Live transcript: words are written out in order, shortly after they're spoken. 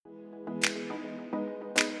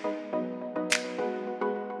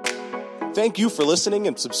Thank you for listening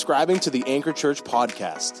and subscribing to the Anchor Church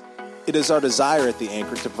podcast. It is our desire at the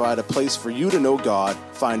Anchor to provide a place for you to know God,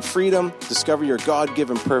 find freedom, discover your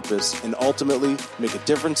God-given purpose, and ultimately make a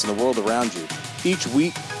difference in the world around you. Each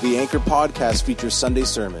week, the Anchor podcast features Sunday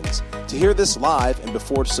sermons. To hear this live and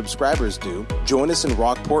before subscribers do, join us in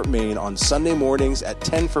Rockport, Maine on Sunday mornings at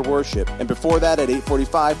 10 for worship and before that at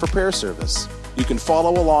 8:45 for prayer service. You can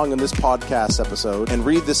follow along in this podcast episode and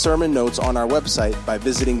read the sermon notes on our website by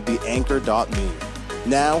visiting theanchor.me.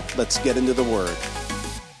 Now, let's get into the Word.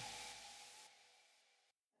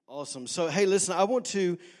 Awesome. So, hey, listen, I want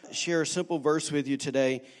to share a simple verse with you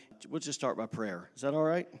today. We'll just start by prayer. Is that all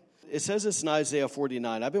right? It says it's in Isaiah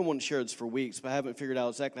 49. I've been wanting to share this for weeks, but I haven't figured out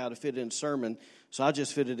exactly how to fit it in a sermon, so I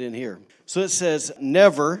just fit it in here. So it says,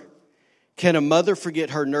 never can a mother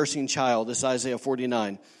forget her nursing child. This is Isaiah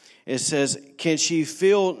 49. It says, can she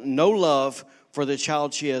feel no love for the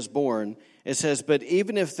child she has born? It says, but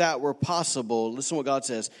even if that were possible, listen to what God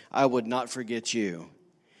says, I would not forget you.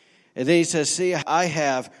 And then he says, see, I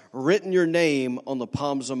have written your name on the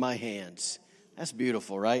palms of my hands. That's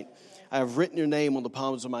beautiful, right? I have written your name on the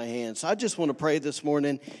palms of my hands. So I just want to pray this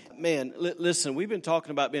morning. Man, listen, we've been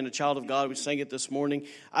talking about being a child of God. We sang it this morning.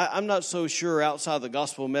 I'm not so sure outside the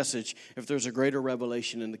gospel message if there's a greater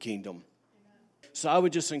revelation in the kingdom. So I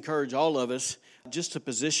would just encourage all of us just to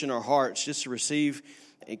position our hearts, just to receive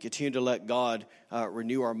and continue to let God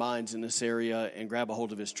renew our minds in this area and grab a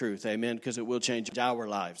hold of His truth. Amen, because it will change our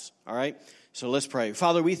lives. All right? So let's pray.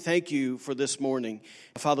 Father, we thank you for this morning.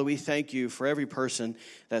 Father, we thank you for every person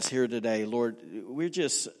that's here today. Lord, we're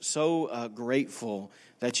just so grateful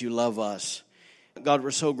that you love us. God,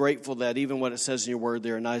 we're so grateful that even what it says in your word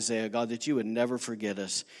there in Isaiah, God, that you would never forget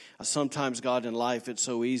us. Sometimes, God, in life, it's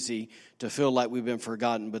so easy to feel like we've been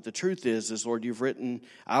forgotten. But the truth is, Lord, you've written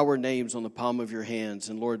our names on the palm of your hands.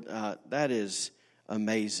 And, Lord, that is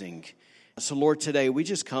amazing. So, Lord, today we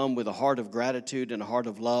just come with a heart of gratitude and a heart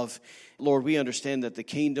of love. Lord, we understand that the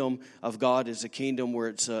kingdom of God is a kingdom where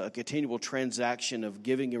it's a continual transaction of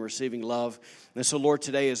giving and receiving love. And so, Lord,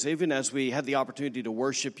 today, even as we had the opportunity to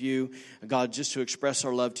worship you, God, just to express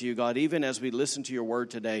our love to you, God, even as we listen to your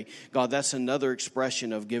word today, God, that's another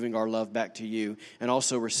expression of giving our love back to you and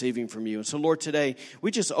also receiving from you. And so, Lord, today,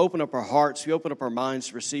 we just open up our hearts, we open up our minds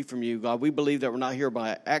to receive from you. God, we believe that we're not here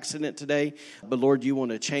by accident today, but, Lord, you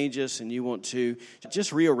want to change us and you want to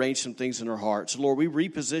just rearrange some things in our hearts. Lord, we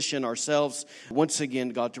reposition ourselves once again,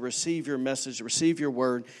 God, to receive your message, to receive your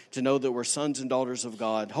word, to know that we're sons and daughters of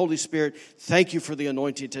God. Holy Spirit, thank you for the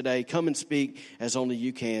anointing today. Come and speak as only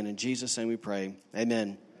you can. In Jesus' name we pray.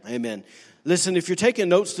 Amen. Amen. Listen, if you're taking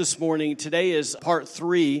notes this morning, today is part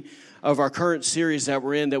 3 of our current series that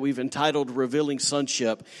we're in that we've entitled Revealing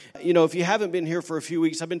Sonship. You know, if you haven't been here for a few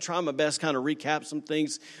weeks, I've been trying my best kind of recap some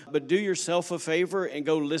things, but do yourself a favor and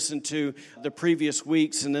go listen to the previous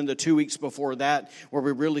weeks and then the 2 weeks before that, where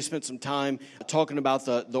we really spent some time talking about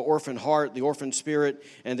the orphan heart, the orphan spirit,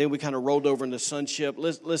 and then we kind of rolled over into sonship.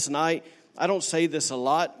 Listen, I don't say this a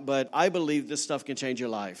lot, but I believe this stuff can change your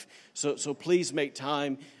life. So please make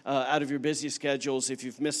time out of your busy schedules if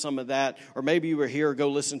you've missed some of that, or maybe you were here, go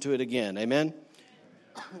listen to it again. Amen?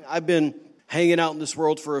 I've been hanging out in this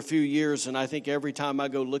world for a few years, and I think every time I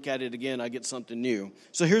go look at it again, I get something new.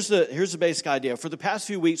 So here's the basic idea. For the past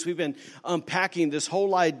few weeks, we've been unpacking this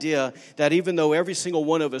whole idea that even though every single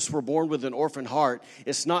one of us were born with an orphan heart,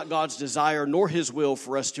 it's not God's desire nor His will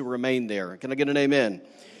for us to remain there. Can I get an amen?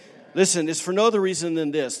 Listen, it's for no other reason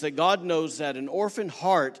than this, that God knows that an orphan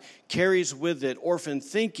heart carries with it orphan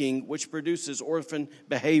thinking, which produces orphan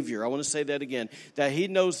behavior. I want to say that again, that He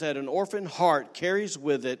knows that an orphan heart carries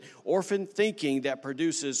with it orphan thinking that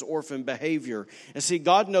produces orphan behavior. And see,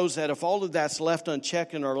 God knows that if all of that's left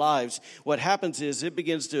unchecked in our lives, what happens is it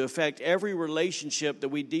begins to affect every relationship that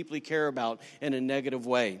we deeply care about in a negative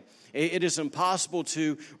way. It is impossible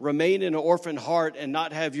to remain in an orphan heart and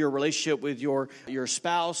not have your relationship with your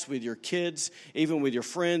spouse, with your kids, even with your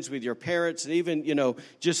friends, with your parents, and even,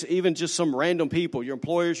 just some random people, your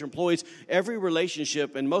employers, your employees. Every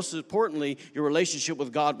relationship, and most importantly, your relationship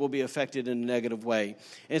with God will be affected in a negative way.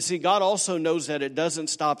 And see, God also knows that it doesn't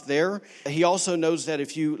stop there. He also knows that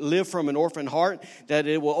if you live from an orphan heart, that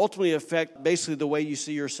it will ultimately affect basically the way you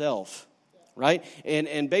see yourself. Right?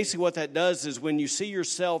 And basically what that does is when you see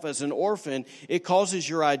yourself as an orphan, it causes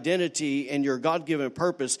your identity and your God-given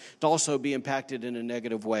purpose to also be impacted in a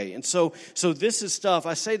negative way. And so this is stuff,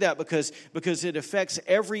 I say that because it affects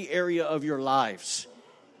every area of your lives.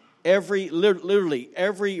 Literally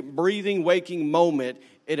every breathing, waking moment,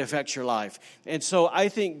 it affects your life. And so I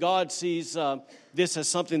think God sees this as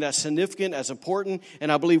something that's significant, as important,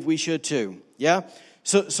 and I believe we should too. Yeah?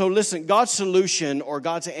 So listen, God's solution or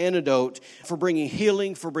God's antidote for bringing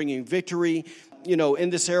healing, for bringing victory, in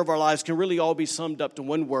this area of our lives can really all be summed up to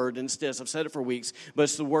one word. And it's this. I've said it for weeks, but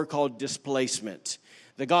it's the word called displacement.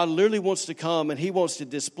 That God literally wants to come and He wants to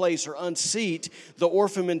displace or unseat the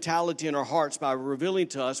orphan mentality in our hearts by revealing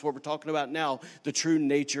to us what we're talking about now, the true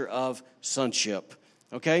nature of sonship.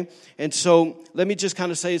 Okay? And so let me just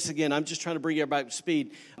kind of say this again. I'm just trying to bring everybody up to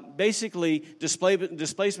speed. Basically,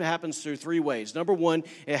 displacement happens through three ways. Number one,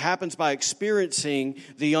 it happens by experiencing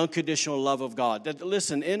the unconditional love of God. That,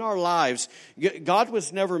 listen, in our lives, God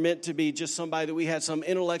was never meant to be just somebody that we had some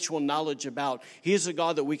intellectual knowledge about. He is a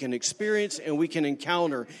God that we can experience and we can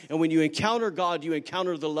encounter. And when you encounter God, you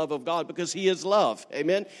encounter the love of God because He is love.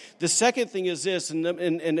 Amen? The second thing is this, and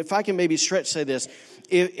if I can maybe say this,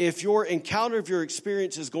 if your encounter of your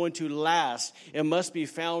experience is going to last, it must be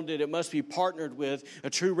founded, it must be partnered with a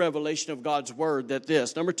true revelation of God's word.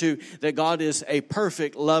 Number two, that God is a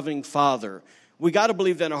perfect, loving Father. We got to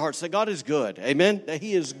believe that in our hearts, that God is good. Amen? That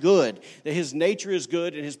He is good. That His nature is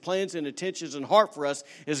good and His plans and intentions and heart for us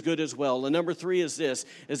is good as well. And number three is this,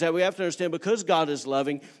 is that we have to understand because God is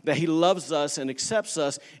loving, that He loves us and accepts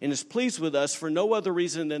us and is pleased with us for no other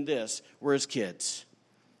reason than this. We're His kids.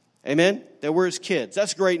 Amen? That we're His kids.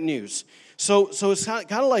 That's great news. So it's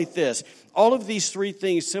kind of like this. All of these three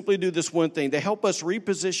things simply do this one thing. They help us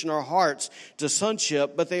reposition our hearts to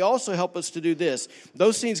sonship, but they also help us to do this.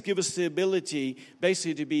 Those things give us the ability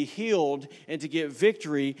basically to be healed and to get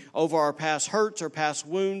victory over our past hurts, our past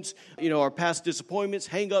wounds, our past disappointments,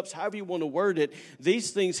 hang-ups, however you want to word it. These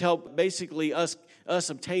things help basically us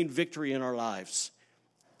obtain victory in our lives.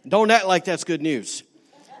 Don't act like that's good news.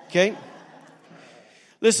 Okay?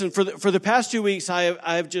 Listen, for the past 2 weeks, I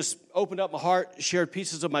have just opened up my heart, shared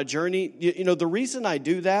pieces of my journey. The reason I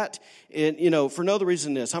do that, and for no other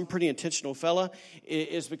reason than this, I'm a pretty intentional fella,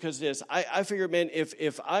 is because this. I figure, man,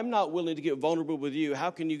 if I'm not willing to get vulnerable with you,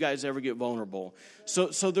 how can you guys ever get vulnerable?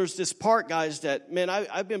 So there's this part, guys, that, man,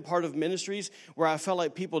 I've been part of ministries where I felt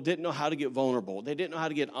like people didn't know how to get vulnerable. They didn't know how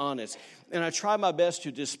to get honest. And I try my best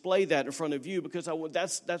to display that in front of you because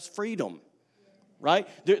that's freedom. Right?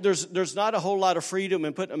 There's not a whole lot of freedom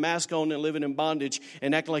in putting a mask on and living in bondage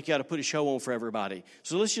and acting like you got to put a show on for everybody.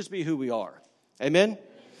 So let's just be who we are. Amen?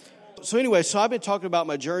 So anyway, I've been talking about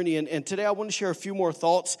my journey, and today I want to share a few more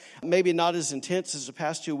thoughts, maybe not as intense as the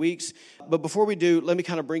past 2 weeks. But before we do, let me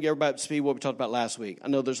kind of bring everybody up to speed what we talked about last week. I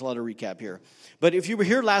know there's a lot of recap here. But if you were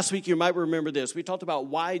here last week, you might remember this. We talked about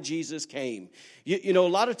why Jesus came. A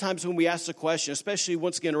lot of times when we ask the question, especially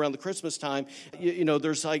once again around the Christmas time,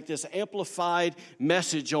 there's like this amplified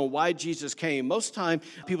message on why Jesus came. Most of the time,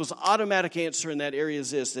 people's automatic answer in that area is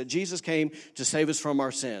this, that Jesus came to save us from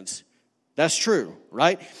our sins. That's true,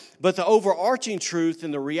 right? But the overarching truth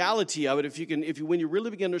and the reality of it, when you really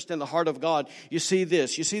begin to understand the heart of God, you see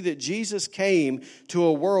this. You see that Jesus came to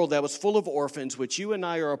a world that was full of orphans, which you and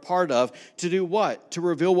I are a part of, to do what? To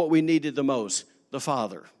reveal what we needed the most, the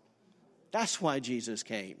Father. That's why Jesus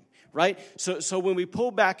came, right? So when we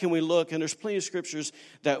pull back and we look, and there's plenty of scriptures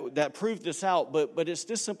that prove this out, but it's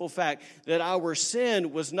this simple fact that our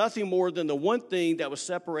sin was nothing more than the one thing that was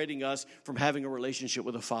separating us from having a relationship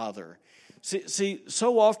with the Father. See,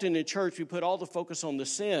 so often in church we put all the focus on the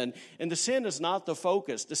sin, and the sin is not the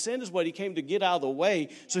focus. The sin is what He came to get out of the way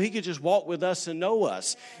so He could just walk with us and know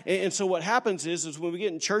us. And so what happens is when we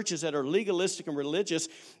get in churches that are legalistic and religious,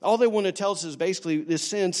 all they want to tell us is basically this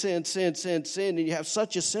sin, and you have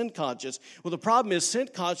such a sin conscience. Well, the problem is sin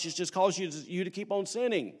conscience just causes you to keep on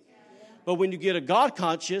sinning. But when you get a God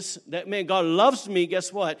conscious, that, man, God loves me,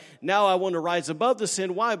 guess what? Now I want to rise above the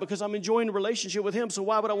sin. Why? Because I'm enjoying the relationship with Him, so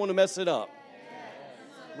why would I want to mess it up?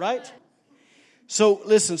 Right? So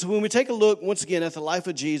listen, when we take a look once again at the life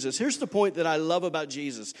of Jesus, here's the point that I love about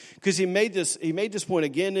Jesus, because he made this point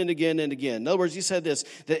again and again and again. In other words, He said this,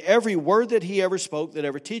 that every word that He ever spoke, that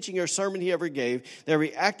every teaching or sermon He ever gave, that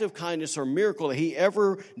every act of kindness or miracle that He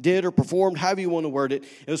ever did or performed, however you want to word it,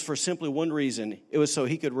 it was for simply one reason. It was so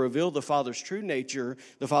He could reveal the Father's true nature,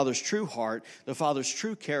 the Father's true heart, the Father's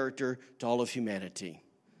true character to all of humanity.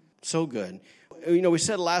 So good. We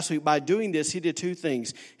said last week, by doing this, He did two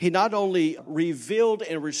things. He not only revealed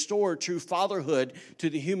and restored true fatherhood to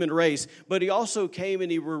the human race, but He also came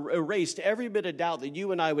and He erased every bit of doubt that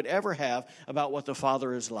you and I would ever have about what the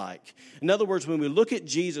Father is like. In other words, when we look at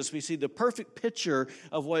Jesus, we see the perfect picture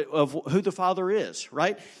of who the Father is,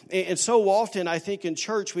 right? And so often, I think in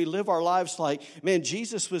church, we live our lives like, man,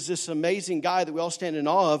 Jesus was this amazing guy that we all stand in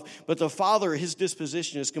awe of, but the Father, His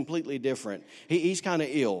disposition is completely different. He's kind of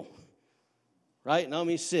ill. Right? No,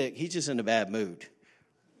 he's sick. He's just in a bad mood.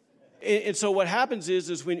 And so what happens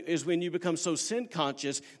is when you become so sin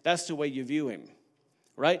conscious, that's the way you view Him.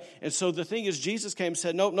 right? And so the thing is, Jesus came and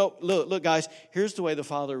said, no, look, guys, here's the way the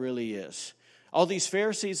Father really is. All these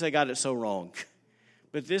Pharisees, they got it so wrong.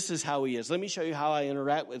 But this is how he is. Let me show you how I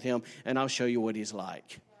interact with him, and I'll show you what he's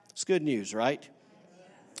like. It's good news, right?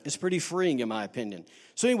 It's pretty freeing, in my opinion.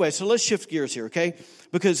 So anyway, so let's shift gears here, okay?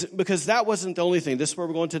 Because that wasn't the only thing. This is where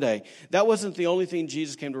we're going today. That wasn't the only thing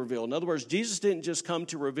Jesus came to reveal. In other words, Jesus didn't just come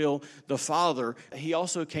to reveal the Father. He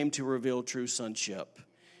also came to reveal true sonship.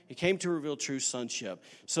 He came to reveal true sonship.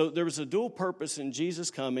 So there was a dual purpose in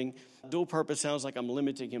Jesus coming. Dual purpose sounds like I'm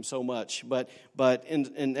limiting him so much. But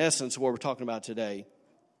in essence, what we're talking about today,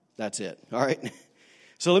 that's it, all right?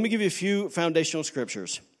 So let me give you a few foundational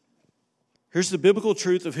scriptures. Here's the biblical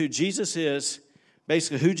truth of who Jesus is.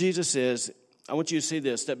 Basically, who Jesus is. I want you to see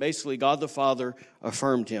this, that basically God the Father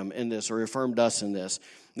affirmed him in this, or affirmed us in this.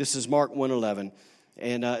 This is Mark 1:11.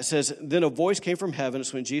 And it says, then a voice came from heaven,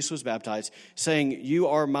 it's when Jesus was baptized, saying, you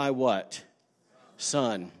are my what?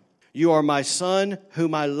 Son. You are my son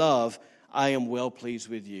whom I love. I am well pleased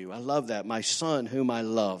with you. I love that. My son whom I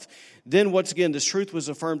love. Then once again, this truth was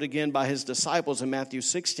affirmed again by his disciples in Matthew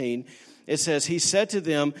 16. It says, he said to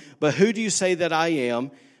them, but who do you say that I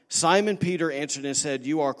am? Simon Peter answered and said,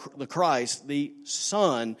 you are the Christ, the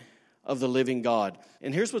Son of the living God.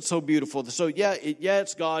 And here's what's so beautiful. So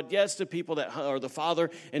it's God. Yeah, it's the people that are the Father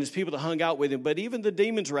and his people that hung out with him. But even the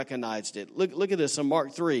demons recognized it. Look at this in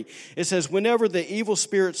Mark 3. It says, whenever the evil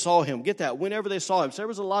spirits saw him, get that, whenever they saw him. So there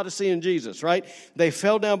was a lot of seeing Jesus, right? They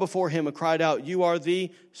fell down before him and cried out, you are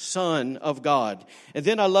the Son of God. And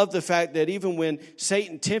then I love the fact that even when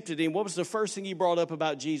Satan tempted him, what was the first thing he brought up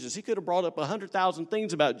about Jesus? He could have brought up 100,000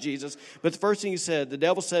 things about Jesus. But the first thing he said, the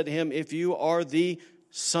devil said to him, if you are the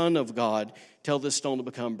Son of God, tell this stone to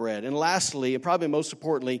become bread. And lastly, and probably most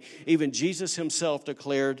importantly, even Jesus himself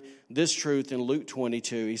declared this truth in Luke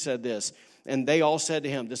 22. He said this, and they all said to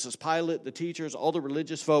him, this is Pilate, the teachers, all the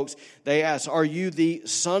religious folks, they asked, are you the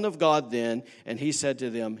Son of God then? And he said to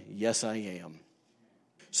them, yes, I am.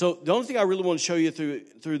 So the only thing I really want to show you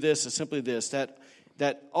through this is simply this, that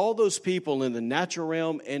all those people in the natural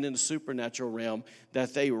realm and in the supernatural realm,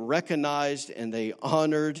 that they recognized and they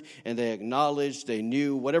honored and they acknowledged, they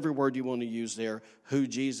knew, whatever word you want to use there, who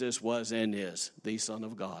Jesus was and is, the Son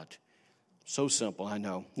of God. So simple, I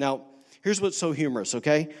know. Now, here's what's so humorous,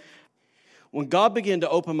 okay? When God began to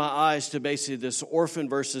open my eyes to basically this orphan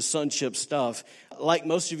versus sonship stuff, like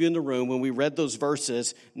most of you in the room, when we read those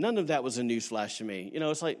verses, none of that was a newsflash to me. You know,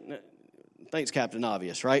 it's like, thanks, Captain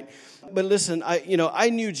Obvious, right? But listen, I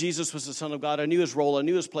knew Jesus was the Son of God. I knew his role. I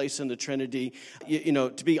knew his place in the Trinity.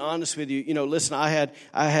 To be honest with you, listen, I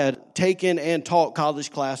had taken and taught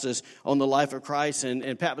college classes on the life of Christ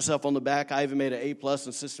and pat myself on the back. I even made an A+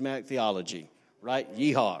 in systematic theology. Right?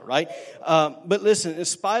 Yeehaw, right? But listen, in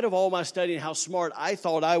spite of all my studying, how smart I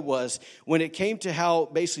thought I was, when it came to how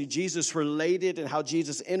basically Jesus related and how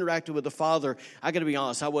Jesus interacted with the Father, I got to be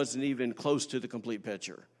honest, I wasn't even close to the complete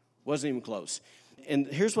picture. Wasn't even close. And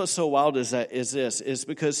here's what's so wild is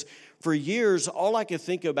because for years, all I could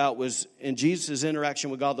think about was, in Jesus'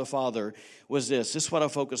 interaction with God the Father, was this. This is what I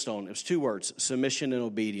focused on. It was two words, submission and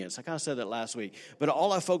obedience. I kind of said that last week. But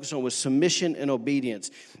all I focused on was submission and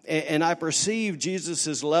obedience. And I perceived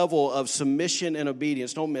Jesus' level of submission and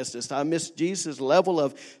obedience. Don't miss this. I missed Jesus' level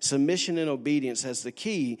of submission and obedience as the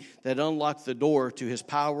key that unlocked the door to his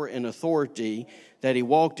power and authority that he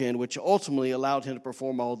walked in, which ultimately allowed him to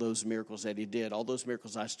perform all those miracles that he did, all those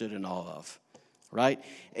miracles I stood in awe of, right?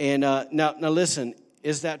 And now listen,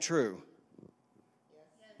 is that true?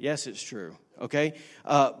 Yes, it's true, okay?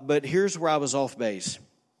 But here's where I was off base.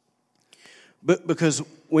 Because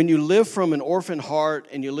when you live from an orphan heart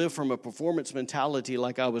and you live from a performance mentality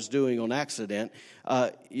like I was doing on accident,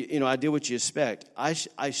 I did what you expect. I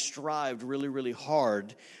strived really, really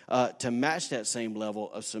hard to match that same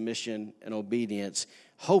level of submission and obedience,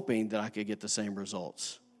 hoping that I could get the same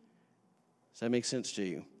results. Does that make sense to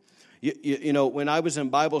you? When I was in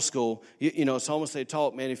Bible school, it's almost they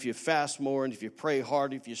taught, man, if you fast more and if you pray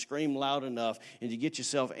hard, if you scream loud enough and you get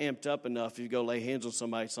yourself amped up enough, if you go lay hands on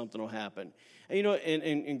somebody, something will happen. And,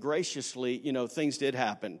 and graciously, things did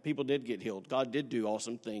happen. People did get healed. God did do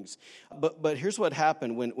awesome things. But here's what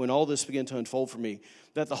happened when all this began to unfold for me,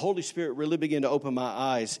 that the Holy Spirit really began to open my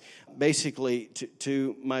eyes basically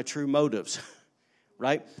to my true motives.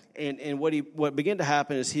 Right? And what began to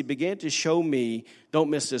happen is he began to show me, don't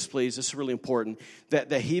miss this please, this is really important, that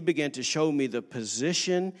he began to show me the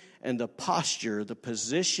position and the posture that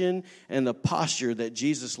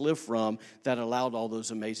Jesus lived from that allowed all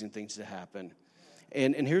those amazing things to happen.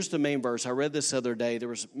 And here's the main verse. I read this the other day. There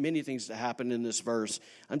was many things that happened in this verse.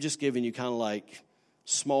 I'm just giving you kind of like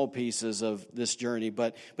small pieces of this journey.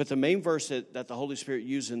 But the main verse that the Holy Spirit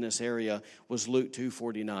used in this area was Luke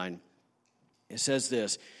 2:49. It says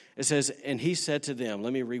this. It says, and he said to them,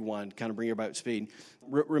 let me rewind, kind of bring everybody up to speed.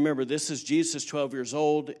 Remember, this is Jesus 12 years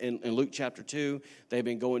old in Luke chapter 2. They've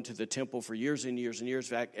been going to the temple for years and years and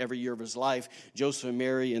years. In fact, every year of his life, Joseph and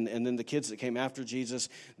Mary and then the kids that came after Jesus,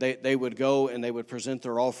 they would go and they would present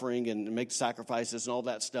their offering and make sacrifices and all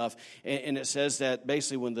that stuff. And it says that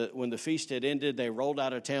basically when the feast had ended, they rolled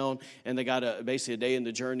out of town and they got basically a day in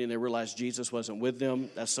the journey and they realized Jesus wasn't with them.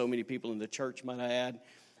 That's so many people in the church, might I add.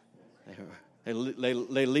 They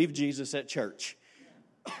leave Jesus at church.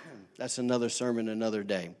 That's another sermon, another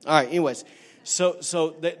day. All right, anyways,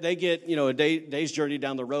 so they get, a day's journey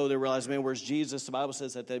down the road. They realize, man, where's Jesus? The Bible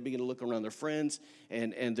says that they begin to look around their friends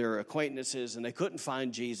and their acquaintances, and they couldn't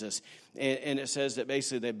find Jesus. And it says that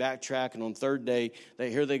basically they backtrack, and on third day,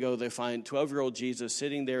 here they go. They find 12-year-old Jesus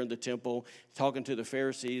sitting there in the temple talking to the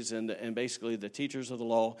Pharisees and basically the teachers of the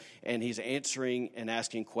law, and he's answering and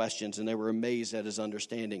asking questions, and they were amazed at his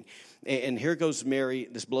understanding. And here goes Mary.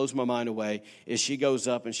 This blows my mind away. Is she goes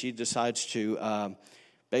up and she decides to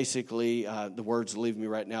basically, the words leave me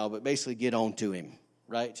right now, but basically get on to him,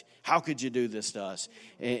 right? How could you do this to us?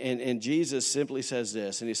 And Jesus simply says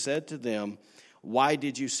this, and he said to them, why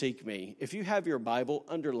did you seek me? If you have your Bible,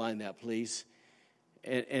 underline that, please,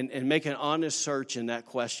 and make an honest search in that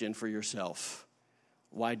question for yourself.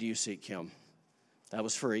 Why do you seek him? That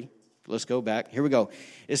was free. Let's go back. Here we go.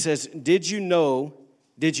 It says, did you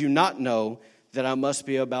not know that I must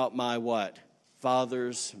be about my what?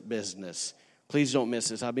 Father's business. Please don't miss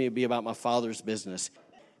this. I may be about my Father's business.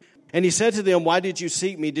 And he said to them, why did you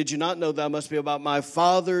seek me? Did you not know that I must be about my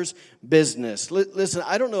Father's business? Listen,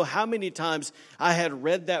 I don't know how many times I had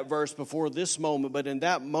read that verse before this moment, but in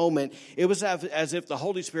that moment, it was as if the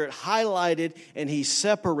Holy Spirit highlighted and he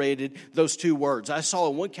separated those two words. I saw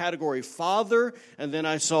in one category Father, and then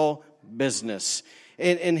I saw business.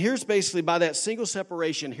 And here's basically, by that single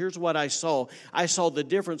separation, here's what I saw. I saw the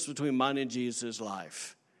difference between mine and Jesus'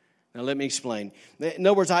 life. Now, let me explain. In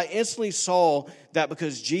other words, I instantly saw that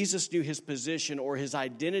because Jesus knew his position or his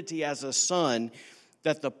identity as a son,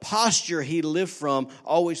 that the posture he lived from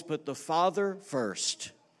always put the Father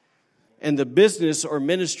first and the business or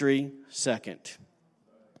ministry second.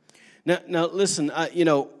 Now listen,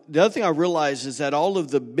 the other thing I realize is that all of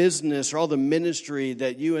the business or all the ministry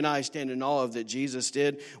that you and I stand in awe of that Jesus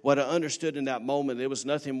did, what I understood in that moment, it was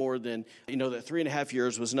nothing more than, that 3.5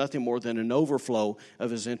 years was nothing more than an overflow of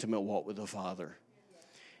his intimate walk with the Father.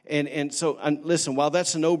 And so, listen, while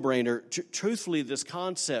that's a no-brainer, truthfully, this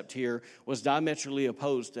concept here was diametrically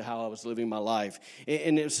opposed to how I was living my life.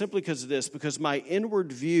 And it was simply because of this, because my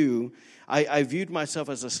inward view, I viewed myself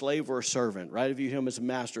as a slave or a servant, right? I viewed him as a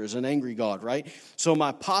master, as an angry God, right? So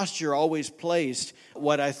my posture always placed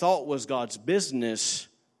what I thought was God's business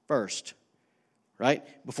first, right?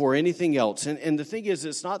 Before anything else. And the thing is,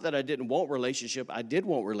 it's not that I didn't want relationship. I did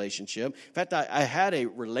want relationship. In fact, I had a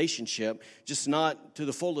relationship, just not to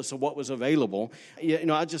the fullest of what was available.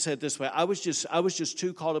 I just said it this way. I was just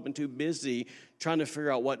too caught up and too busy trying to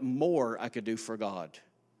figure out what more I could do for God,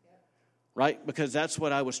 right? Because that's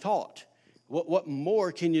what I was taught. What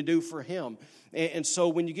more can you do for him? And so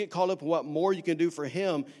when you get caught up in what more you can do for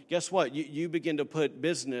him, guess what? You begin to put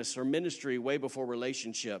business or ministry way before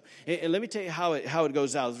relationship. And let me tell you how it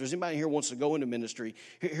goes out. If there's anybody here who wants to go into ministry,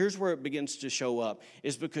 here's where it begins to show up.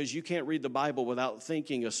 It's because you can't read the Bible without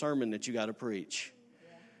thinking a sermon that you got to preach.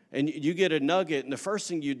 And you get a nugget, and the first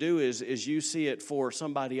thing you do is you see it for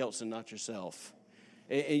somebody else and not yourself.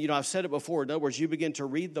 And I've said it before. In other words, you begin to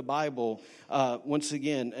read the Bible once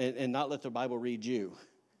again and not let the Bible read you.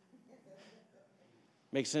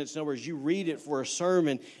 Makes sense? In other words, you read it for a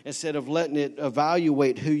sermon instead of letting it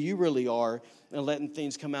evaluate who you really are and letting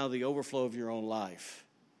things come out of the overflow of your own life.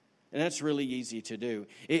 And that's really easy to do.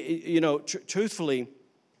 Truthfully,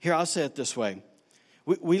 here, I'll say it this way.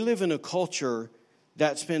 We live in a culture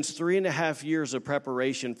that spends 3.5 years of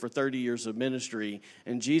preparation for 30 years of ministry,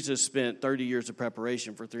 and Jesus spent 30 years of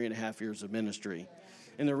preparation for 3.5 years of ministry.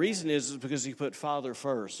 And the reason is because he put Father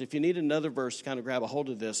first. If you need another verse to kind of grab a hold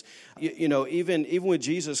of this, even when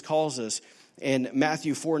Jesus calls us in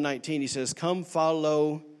Matthew 4:19, he says, come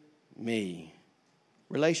follow me.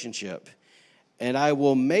 Relationship. And I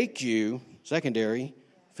will make you, secondary,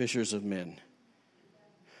 fishers of men.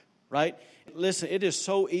 Right? Listen, it is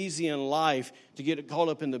so easy in life to get caught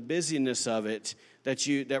up in the busyness of it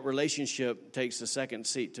that relationship takes a second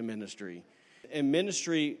seat to ministry. And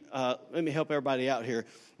ministry, let me help everybody out here.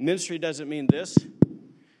 Ministry doesn't mean this.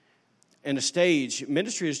 and a stage.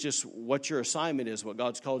 Ministry is just what your assignment is, what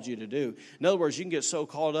God's called you to do. In other words, you can get so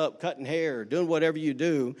caught up cutting hair, doing whatever you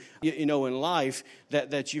do, in life,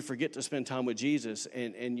 that you forget to spend time with Jesus,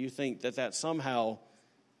 and you think that somehow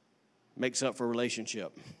makes up for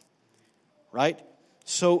relationship, right?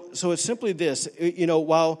 So it's simply this,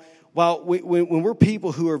 while when we're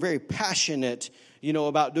people who are very passionate,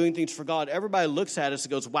 about doing things for God, everybody looks at us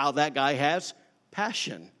and goes, wow, that guy has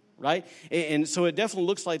passion, right? And so it definitely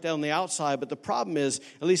looks like that on the outside, but the problem is,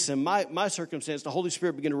 at least in my circumstance, the Holy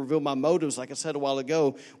Spirit began to reveal my motives, like I said a while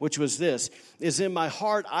ago, which was this, is in my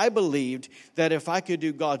heart, I believed that if I could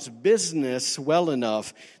do God's business well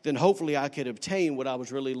enough, then hopefully I could obtain what I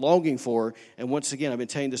was really longing for. And once again, I've been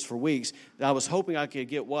saying this for weeks, that I was hoping I could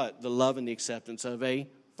get what? The love and the acceptance of a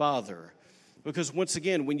father. Because once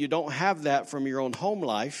again, when you don't have that from your own home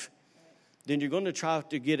life, then you're going to try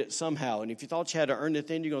to get it somehow. And if you thought you had to earn it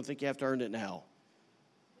then, you're going to think you have to earn it now.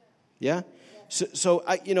 Yeah? So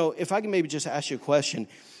if I can maybe just ask you a question.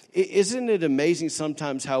 Isn't it amazing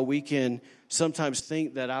sometimes how we can sometimes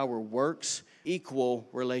think that our works equal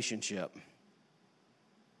relationship?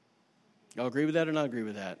 Y'all agree with that or not agree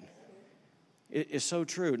with that? It's so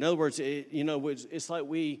true. In other words, it's like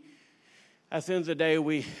at the end of the day,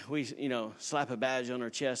 we slap a badge on our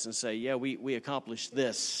chest and say, yeah, we accomplished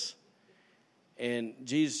this. And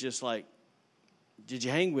Jesus just like, did you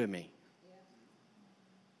hang with me?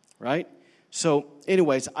 Right? So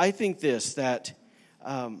anyways, I think that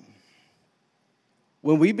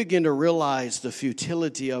when we begin to realize the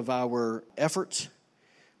futility of our efforts,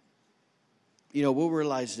 we'll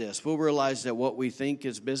realize this. We'll realize that what we think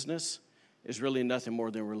is business is really nothing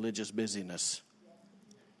more than religious busyness.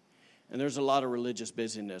 And there's a lot of religious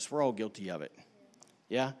busyness. We're all guilty of it.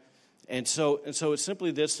 Yeah? And so it's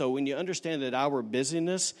simply this. So when you understand that our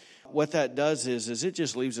busyness, what that does is it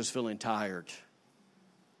just leaves us feeling tired.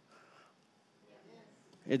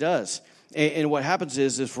 It does. And what happens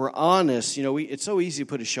is if we're honest, it's so easy to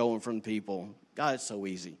put a show in front of people. God, it's so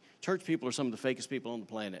easy. Church people are some of the fakest people on the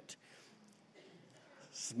planet.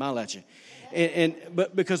 Smile at you.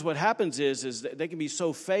 But because what happens is that they can be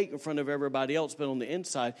so fake in front of everybody else, but on the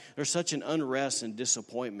inside, there's such an unrest and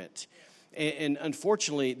disappointment. And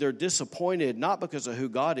unfortunately, they're disappointed not because of who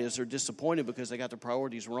God is. They're disappointed because they got their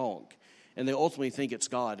priorities wrong. And they ultimately think it's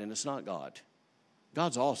God, and it's not God.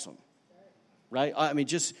 God's awesome, right? I mean,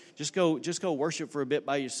 just go worship for a bit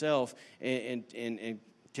by yourself and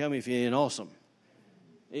tell me if you ain't awesome.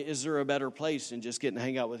 Is there a better place than just getting to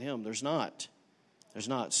hang out with Him? There's not. There's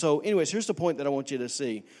not. So anyways, here's the point that I want you to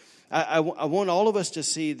see. I want all of us to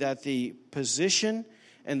see that the position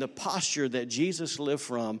and the posture that Jesus lived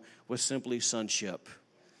from was simply sonship.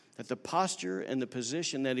 That the posture and the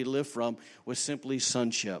position that He lived from was simply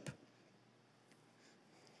sonship.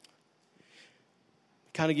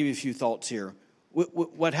 Kind of give you a few thoughts here.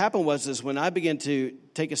 What happened was when I began to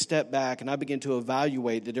take a step back and I began to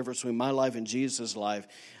evaluate the difference between my life and Jesus' life,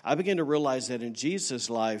 I began to realize that in Jesus'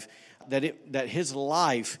 life, that His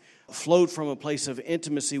life flowed from a place of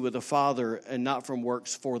intimacy with the Father and not from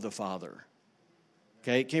works for the Father.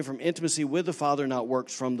 Okay, it came from intimacy with the Father, not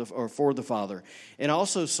works for the Father. And I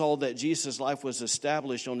also saw that Jesus' life was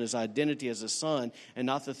established on His identity as a Son and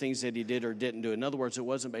not the things that He did or didn't do. In other words, it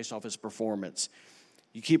wasn't based off His performance.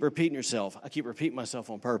 You keep repeating yourself. I keep repeating myself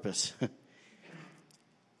on purpose.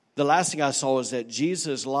 The last thing I saw is that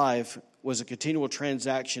Jesus' life was a continual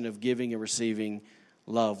transaction of giving and receiving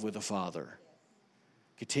love with the Father.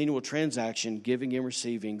 Continual transaction, giving and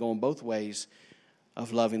receiving, going both ways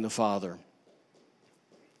of loving the Father.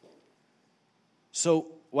 So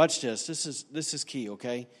watch this. This is key,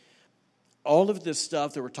 okay? All of this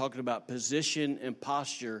stuff that we're talking about, position and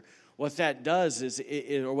posture, what that does is,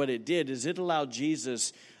 it allowed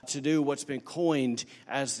Jesus to do what's been coined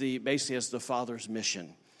as the Father's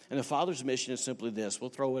mission. And the Father's mission is simply this. We'll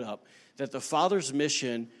throw it up. That the Father's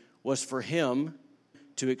mission was for Him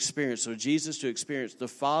to experience. So Jesus to experience the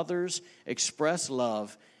Father's express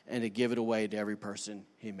love and to give it away to every person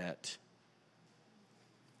He met.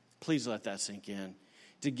 Please let that sink in.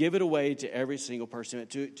 To give it away to every single person.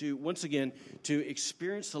 To once again, to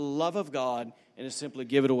experience the love of God and to simply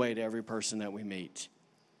give it away to every person that we meet.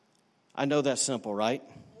 I know that's simple, right?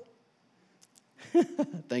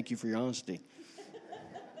 Thank you for your honesty.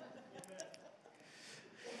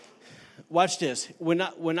 Watch this.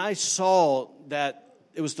 When I saw that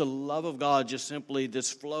it was the love of God, just simply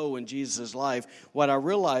this flow in Jesus' life, what I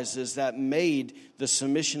realized is that made the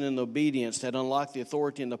submission and obedience, that unlocked the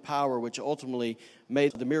authority and the power, which ultimately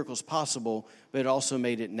made the miracles possible, but it also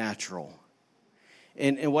made it natural.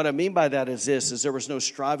 And what I mean by that is this, is there was no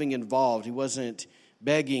striving involved. He wasn't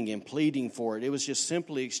begging and pleading for it. It was just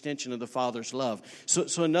simply extension of the Father's love.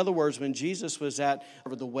 So in other words, when Jesus was at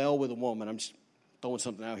the well with a woman, I'm just throwing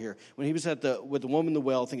something out here. When he was with the woman in the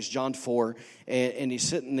well, I think it's John 4, and he's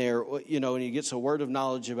sitting there, and he gets a word of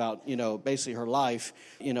knowledge about, basically her life.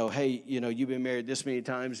 Hey, you've been married this many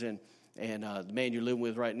times, and the man you're living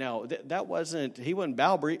with right now, he wasn't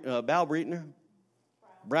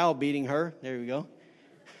browbeating her. There you go.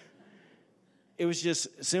 It was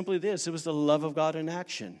just simply this. It was the love of God in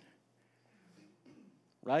action.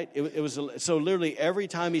 Right? It was so literally every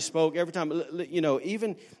time he spoke, every time,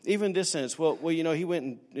 even this sense, he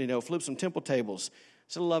went and, flipped some temple tables.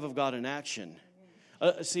 It's the love of God in action.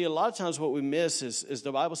 See, a lot of times what we miss is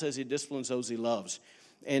the Bible says he disciplines those he loves.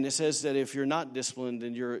 And it says that if you're not disciplined,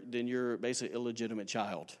 then you're basically an illegitimate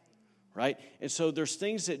child. Right? And so there's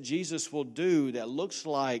things that Jesus will do that looks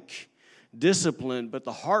like discipline, but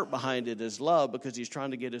the heart behind it is love, because he's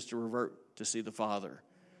trying to get us to revert to see the Father.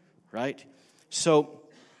 Right? So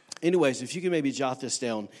anyways, if you can maybe jot this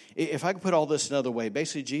down. If I could put all this another way,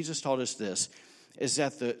 basically Jesus taught us this, is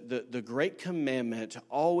that the Great Commandment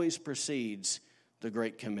always precedes the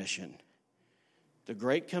Great Commission. The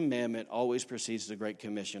Great Commandment always precedes the Great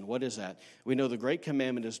Commission. What is that? We know the Great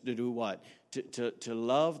Commandment is to do what? To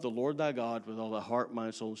love the Lord thy God with all thy heart,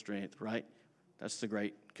 mind, soul, and strength, right? That's the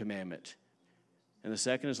Great Commandment. And the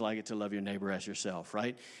second is like it, to love your neighbor as yourself,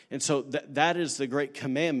 right? And so that is the Great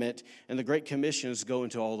Commandment, and the Great Commission is go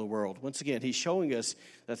into all the world. Once again, he's showing us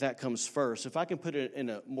that comes first. If I can put it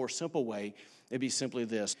in a more simple way, it'd be simply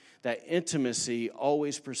this, that intimacy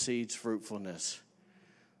always precedes fruitfulness.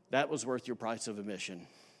 That was worth your price of admission.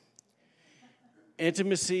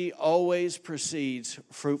 Intimacy always precedes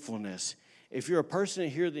fruitfulness. If you're a person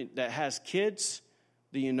here that has kids,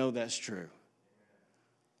 then you know that's true.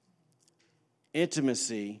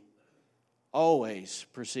 Intimacy always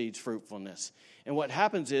precedes fruitfulness. And what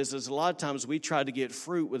happens is a lot of times we try to get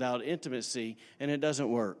fruit without intimacy, and it doesn't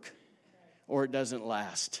work, or it doesn't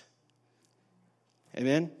last.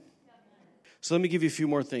 Amen? So let me give you a few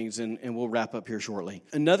more things, and we'll wrap up here shortly.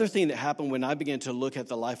 Another thing that happened when I began to look at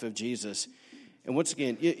the life of Jesus, and once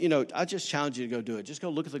again, I just challenge you to go do it. Just go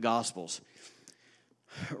look at the Gospels.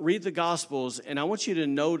 Read the Gospels, and I want you to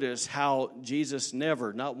notice how Jesus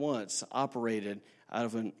never, not once, operated out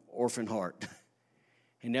of an orphan heart.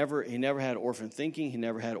 He never had orphan thinking. He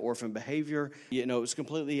never had orphan behavior. It was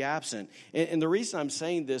completely absent. And the reason I'm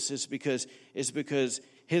saying this is because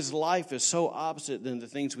his life is so opposite than the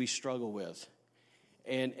things we struggle with.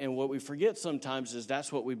 And what we forget sometimes is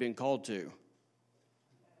that's what we've been called to.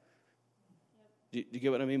 Do you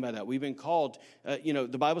get what I mean by that? We've been called,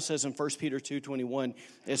 the Bible says in 1 Peter 2:21,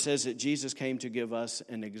 it says that Jesus came to give us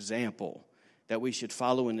an example that we should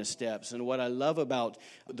follow in his steps. And what I love about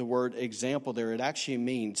the word example there, it actually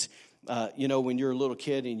means, when you're a little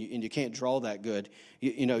kid and you can't draw that good,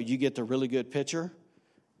 you get the really good picture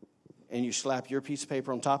and you slap your piece of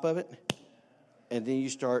paper on top of it and then you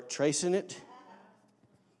start tracing it.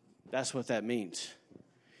 That's what that means.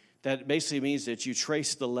 That basically means that you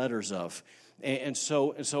trace the letters of. And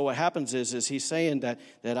so what happens is he's saying that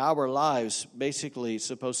our lives basically is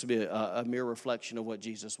supposed to be a mere reflection of what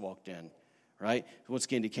Jesus walked in, right? Once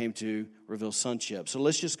again, he came to reveal sonship. So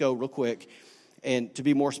let's just go real quick, and to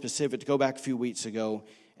be more specific, to go back a few weeks ago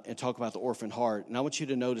and talk about the orphan heart. And I want you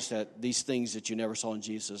to notice that these things that you never saw in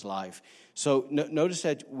Jesus' life. So notice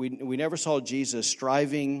that we never saw Jesus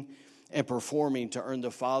striving and performing to earn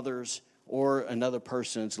the Father's or another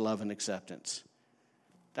person's love and acceptance.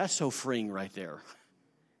 That's so freeing right there.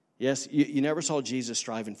 Yes, you never saw Jesus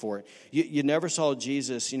striving for it. You never saw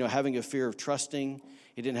Jesus, having a fear of trusting.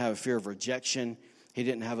 He didn't have a fear of rejection. He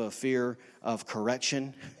didn't have a fear of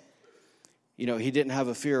correction. He didn't have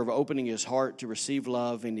a fear of opening his heart to receive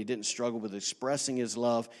love, and he didn't struggle with expressing his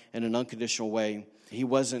love in an unconditional way. He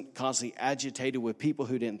wasn't constantly agitated with people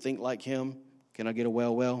who didn't think like him. Can I get a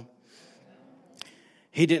well?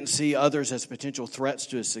 He didn't see others as potential threats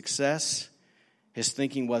to his success. His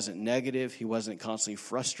thinking wasn't negative. He wasn't constantly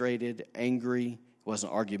frustrated, angry,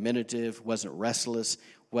 wasn't argumentative, wasn't restless,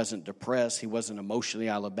 wasn't depressed. He wasn't emotionally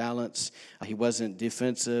out of balance. He wasn't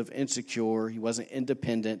defensive, insecure. He wasn't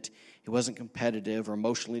independent. He wasn't competitive or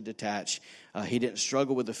emotionally detached. He didn't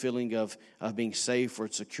struggle with the feeling of being safe or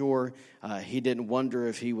secure. He didn't wonder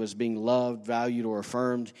if he was being loved, valued, or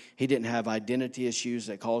affirmed. He didn't have identity issues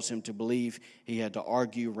that caused him to believe he had to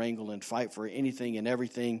argue, wrangle, and fight for anything and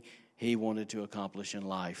everything he wanted to accomplish in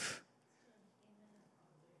life.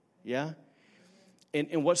 Yeah?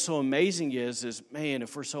 And what's so amazing is man,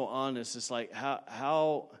 if we're so honest, it's like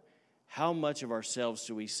how much of ourselves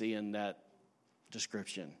do we see in that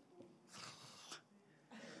description?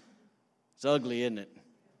 It's ugly, isn't it?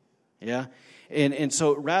 Yeah? And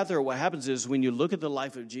so rather what happens is when you look at the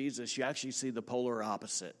life of Jesus, you actually see the polar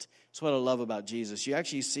opposite. That's what I love about Jesus. You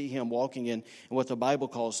actually see him walking in what the Bible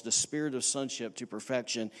calls the spirit of sonship to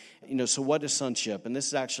perfection. So what is sonship? And this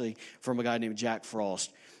is actually from a guy named Jack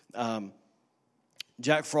Frost.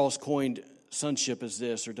 Jack Frost coined sonship as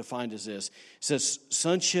this, or defined as this. It says,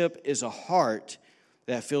 sonship is a heart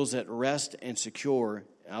that feels at rest and secure,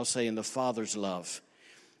 I'll say, in the Father's love.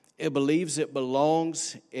 It believes it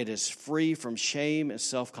belongs. It is free from shame and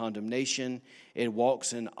self-condemnation. It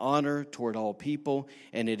walks in honor toward all people,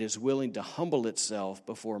 and it is willing to humble itself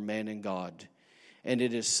before man and God. And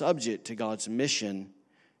it is subject to God's mission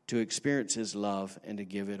to experience his love and to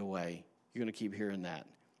give it away. You're going to keep hearing that.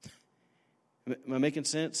 Am I making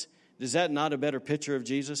sense? Is that not a better picture of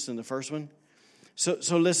Jesus than the first one?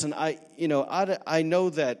 So listen, I know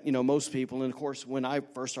that, most people, and of course, when I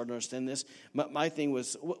first started to understand this, my thing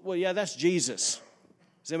was, well, yeah, that's Jesus.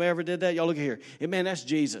 Has anybody ever did that? Y'all look at here. Hey, man, that's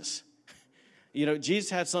Jesus.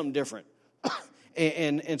 Jesus had something different.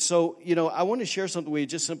 And so, I want to share something with you,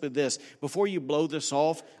 just simply this. Before you blow this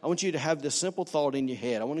off, I want you to have this simple thought in your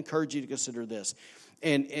head. I want to encourage you to consider this.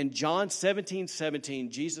 And in John 17:17,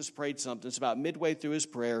 Jesus prayed something. It's about midway through his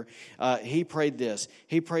prayer. He prayed this.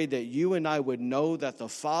 He prayed that you and I would know that the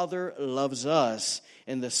Father loves us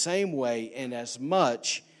in the same way and as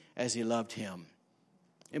much as he loved him.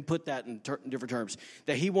 And put that in different terms.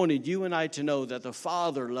 That he wanted you and I to know that the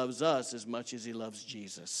Father loves us as much as he loves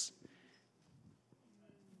Jesus.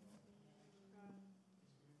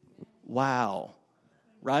 Wow.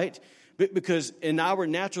 Right? Because in our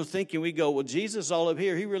natural thinking, we go, well, Jesus is all up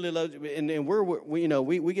here. He really loves you. And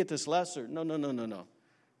we get this lesser. No.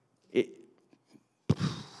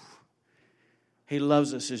 He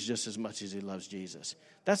loves us just as much as he loves Jesus.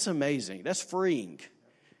 That's amazing. That's freeing.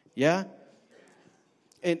 Yeah?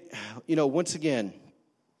 And, once again,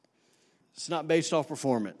 it's not based off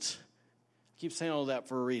performance. I keep saying all that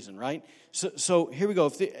for a reason, right? So here we go.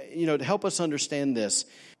 To help us understand this,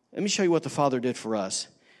 let me show you what the Father did for us.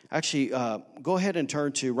 Actually, go ahead and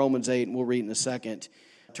turn to Romans 8, and we'll read in a second.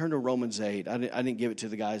 Turn to Romans 8. I didn't give it to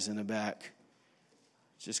the guys in the back.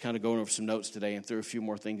 Just kind of going over some notes today and threw a few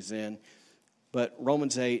more things in. But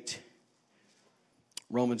Romans 8,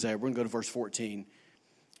 we're going to go to verse 14.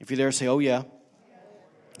 If you're there, say, oh, yeah.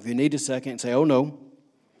 If you need a second, say, oh, no.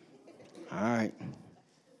 All right.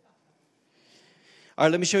 All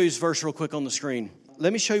right, let me show you this verse real quick on the screen.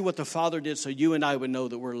 Let me show you what the Father did so you and I would know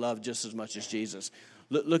that we're loved just as much as Jesus.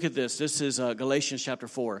 Look at this. This is Galatians chapter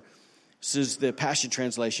 4. This is the Passion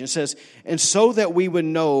Translation. It says, and so that we would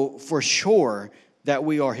know for sure that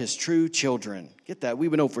we are his true children. Get that? We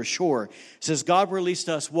would know for sure. It says, God released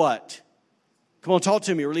us what? Come on, talk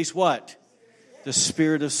to me. Release what? The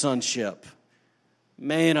spirit of sonship.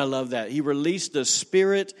 Man, I love that. He released the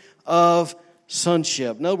spirit of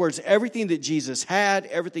sonship. In other words, everything that Jesus had,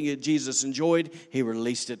 everything that Jesus enjoyed, he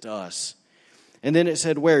released it to us. And then it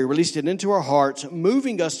said where? He released it into our hearts,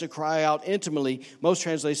 moving us to cry out intimately. Most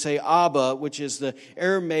translators say Abba, which is the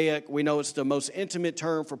Aramaic. We know it's the most intimate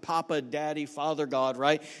term for Papa, Daddy, Father, God,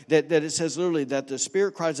 right? That it says literally that the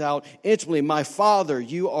Spirit cries out intimately, my Father,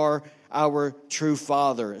 you are our true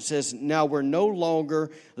Father. It says, now we're no longer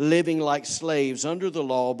living like slaves under the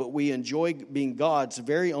law, but we enjoy being God's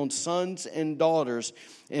very own sons and daughters.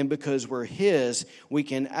 And because we're his, we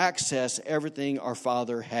can access everything our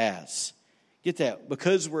Father has. Get that?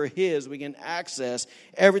 Because we're his, we can access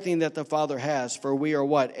everything that the Father has. For we are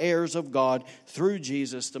what? Heirs of God through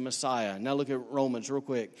Jesus the Messiah. Now look at Romans real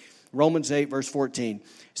quick. Romans 8, verse 14. It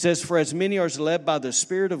says, for as many are led by the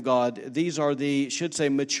Spirit of God, these are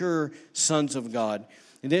mature sons of God.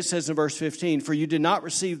 And then it says in verse 15, for you did not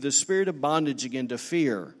receive the spirit of bondage again to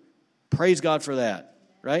fear. Praise God for that,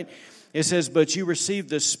 right? It says, but you received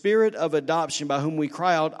the spirit of adoption by whom we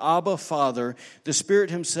cry out, Abba, Father. The Spirit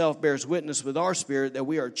himself bears witness with our spirit that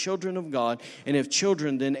we are children of God. And if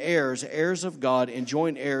children, then heirs, heirs of God, and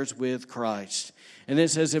joint heirs with Christ. And then it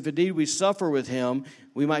says, if indeed we suffer with him,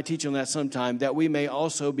 we might teach on that sometime, that we may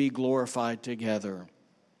also be glorified together.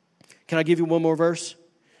 Can I give you one more verse?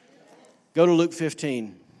 Go to Luke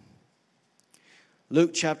 15.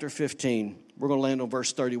 Luke chapter 15. We're going to land on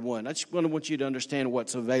verse 31. I just want you to understand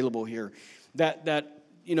what's available here. That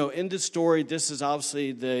in this story, this is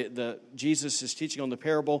obviously the Jesus is teaching on the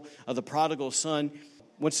parable of the prodigal son.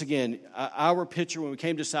 Once again, our picture when we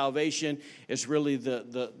came to salvation is really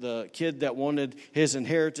the kid that wanted his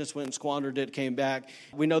inheritance, went and squandered it, came back.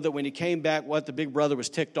 We know that when he came back, the big brother was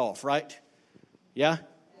ticked off, right? Yeah?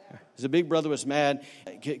 The big brother was mad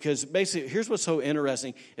because basically, here's what's so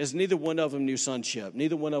interesting is neither one of them knew sonship.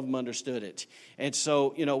 Neither one of them understood it. And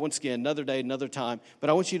so, once again, another day, another time. But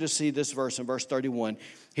I want you to see this verse in verse 31.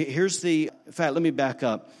 In fact, let me back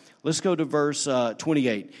up. Let's go to verse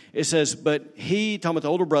 28. It says, but he, talking about the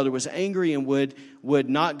older brother, was angry and would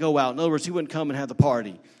not go out. In other words, he wouldn't come and have the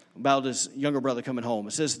party about his younger brother coming home.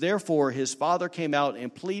 It says, therefore his father came out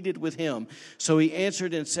and pleaded with him. So he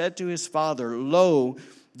answered and said to his father, lo,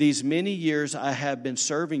 these many years I have been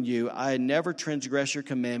serving you. I never transgressed your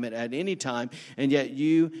commandment at any time, and yet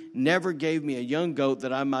you never gave me a young goat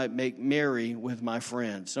that I might make merry with my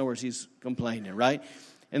friends. In other words, he's complaining, right?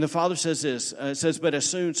 And the father says this, it says, but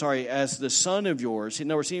as the son of yours,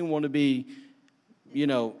 in other words, he didn't want to be,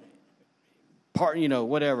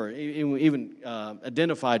 whatever, even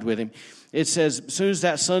identified with him. It says, as soon as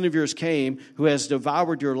that son of yours came, who has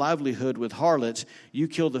devoured your livelihood with harlots, you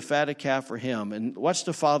killed the fatted calf for him. And what's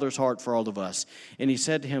the father's heart for all of us? And he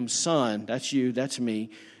said to him, son, that's you, that's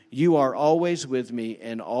me. You are always with me,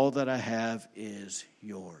 and all that I have is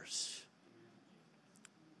yours.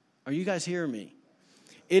 Are you guys hearing me?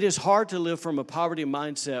 It is hard to live from a poverty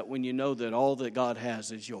mindset when you know that all that God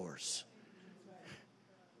has is yours.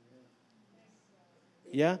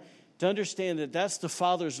 Yeah? To understand that that's the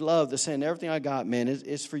Father's love that's saying, everything I got, man,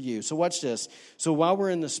 is for you. So watch this. So while we're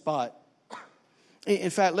in the spot, in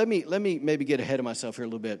fact, let me maybe get ahead of myself here a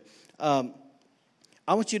little bit. I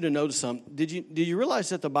want you to notice something. Did you realize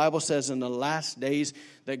that the Bible says in the last days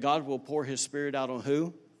that God will pour his Spirit out on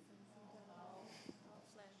who?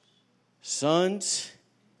 Sons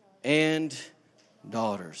and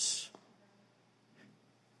daughters.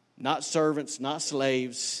 Not servants, not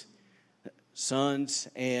slaves. Sons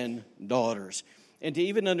and daughters. And to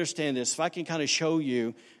even understand this, if I can kind of show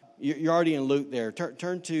you, you're already in Luke there.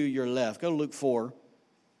 Turn to your left. Go to Luke 4.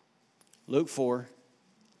 Luke 4.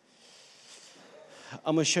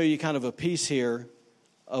 I'm going to show you kind of a piece here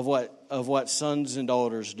of what sons and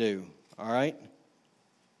daughters do. All right?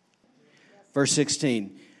 Verse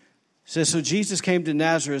 16. It says, so Jesus came to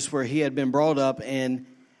Nazareth where he had been brought up, and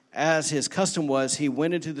as his custom was, he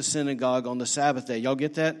went into the synagogue on the Sabbath day. Y'all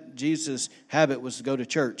get that? Jesus' habit was to go to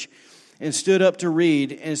church. And stood up to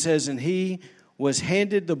read, and it says, and he was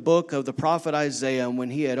handed the book of the prophet Isaiah, and when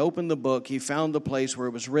he had opened the book, he found the place where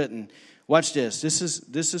it was written. Watch this. This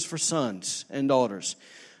is for sons and daughters.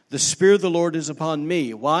 The Spirit of the Lord is upon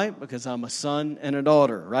me. Why? Because I'm a son and a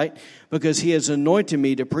daughter, right? Because he has anointed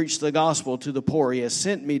me to preach the gospel to the poor. He has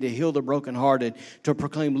sent me to heal the brokenhearted, to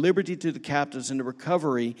proclaim liberty to the captives and the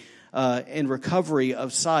recovery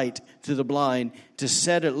of sight to the blind, to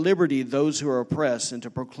set at liberty those who are oppressed, and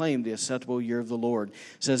to proclaim the acceptable year of the Lord. It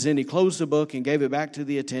says, then he closed the book and gave it back to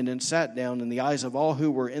the attendant, sat down, and the eyes of all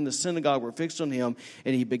who were in the synagogue were fixed on him,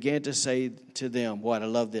 and he began to say to them, what? I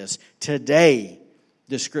love this. Today,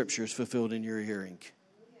 the scripture is fulfilled in your hearing.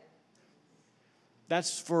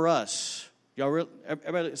 That's for us. Y'all,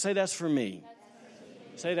 everybody say that's for me.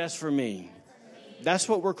 Say that's for me. That's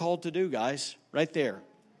what we're called to do, guys. Right there.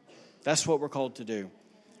 That's what we're called to do.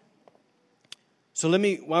 So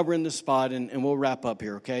while we're in this spot, and we'll wrap up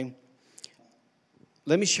here, okay?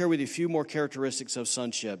 Let me share with you a few more characteristics of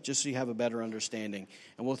sonship, just so you have a better understanding.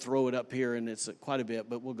 And we'll throw it up here, and it's quite a bit,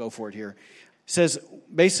 but we'll go for it here. It says,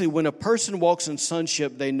 basically, when a person walks in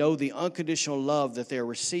sonship, they know the unconditional love that they're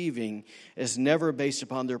receiving is never based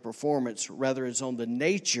upon their performance. Rather, it's on the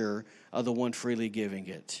nature of the one freely giving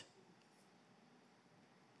it.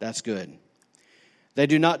 That's good. They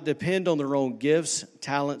do not depend on their own gifts,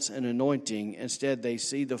 talents, and anointing. Instead, they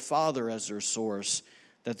see the Father as their source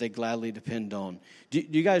that they gladly depend on. Do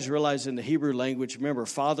you guys realize in the Hebrew language, remember,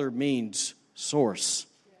 Father means source.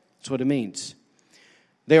 That's what it means.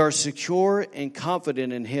 They are secure and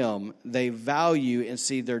confident in him. They value and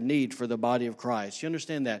see their need for the body of Christ. You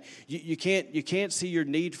understand that? You can't see your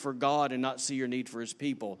need for God and not see your need for his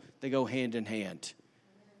people. They go hand in hand.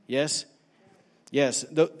 Yes? Yes.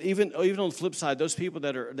 Even on the flip side, those people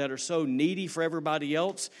that are so needy for everybody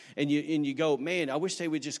else, and you go, man, I wish they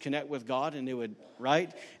would just connect with God and they would, right?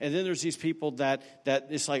 And then there's these people that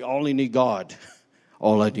it's like, I only need God.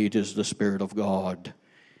 All I need is the Spirit of God.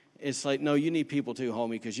 It's like, no, you need people too,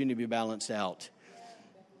 homie, because you need to be balanced out.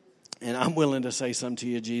 And I'm willing to say something to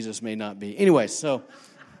you Jesus may not be. Anyway, so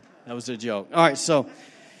that was a joke. All right, so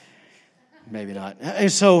maybe not.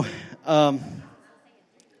 And so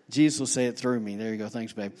Jesus will say it through me. There you go.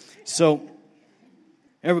 Thanks, babe. So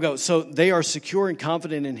there we go. So they are secure and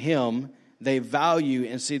confident in him. They value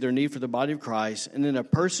and see their need for the body of Christ. And then a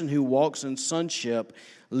person who walks in sonship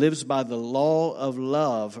lives by the law of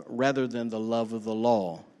love rather than the love of the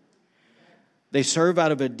law. They serve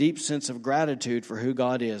out of a deep sense of gratitude for who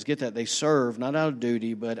God is. Get that? They serve not out of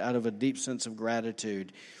duty, but out of a deep sense of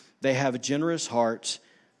gratitude. They have generous hearts.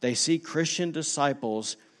 They see Christian discipline,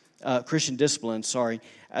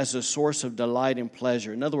 as a source of delight and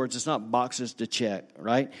pleasure. In other words, it's not boxes to check,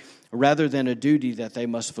 right? Rather than a duty that they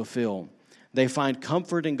must fulfill. They find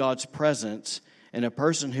comfort in God's presence, and a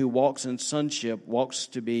person who walks in sonship wants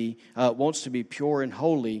to be pure and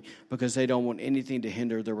holy because they don't want anything to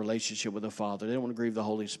hinder their relationship with the Father. They don't want to grieve the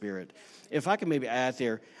Holy Spirit. If I can maybe add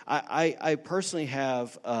there, I personally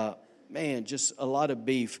have, just a lot of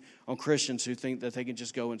beef on Christians who think that they can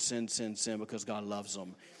just go and sin because God loves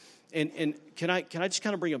them. And can I just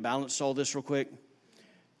kind of bring a balance to all this real quick?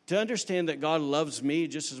 To understand that God loves me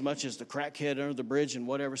just as much as the crackhead under the bridge in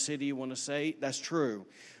whatever city you want to say, that's true.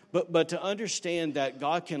 But to understand that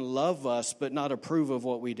God can love us but not approve of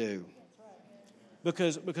what we do.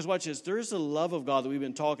 Because watch this, there is a love of God that we've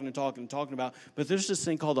been talking about, but there's this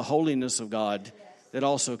thing called the holiness of God that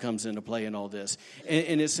also comes into play in all this.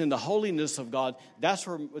 And it's in the holiness of God, that's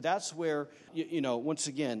where once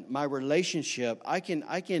again, my relationship, I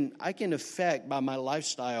can affect by my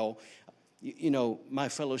lifestyle, my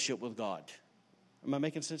fellowship with God. Am I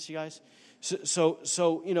making sense to you guys? So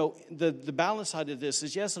the balance side of this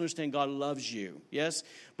is, yes, understand God loves you, yes,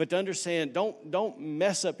 but to understand, don't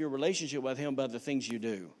mess up your relationship with Him by the things you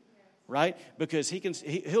do, right? Because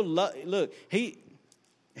he'll love. Look,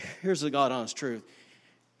 here's the God honest truth.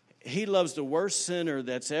 He loves the worst sinner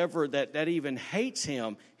that's ever that even hates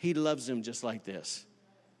Him. He loves him just like this.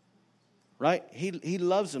 Right? He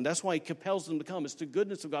loves them. That's why He compels them to come. It's the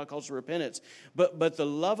goodness of God calls for repentance. But the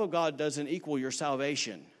love of God doesn't equal your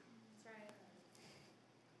salvation.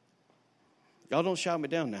 Y'all don't shout me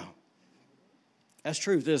down now. That's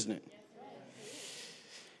truth, isn't it?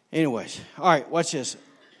 Anyways, all right, watch this.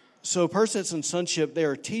 So a person that's in sonship, they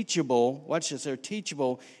are teachable. Watch this. They're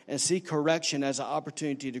teachable and see correction as an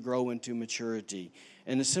opportunity to grow into maturity.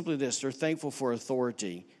 And it's simply this. They're thankful for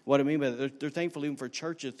authority. What I mean by that, they're thankful even for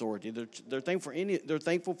church authority. They're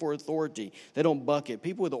thankful for authority. They don't buck it.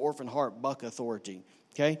 People with an orphan heart buck authority.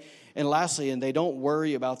 Okay? And lastly, and they don't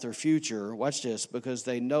worry about their future. Watch this. Because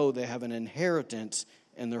they know they have an inheritance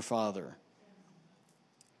in their Father.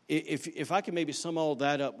 If I can maybe sum all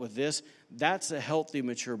that up with this, that's a healthy,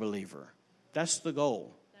 mature believer. That's the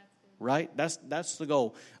goal, right? That's the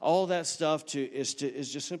goal. All that stuff is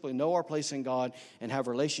just simply know our place in God and have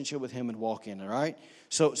a relationship with Him and walk in it, all right?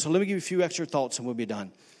 So let me give you a few extra thoughts and we'll be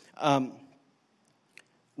done.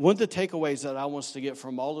 One of the takeaways that I want us to get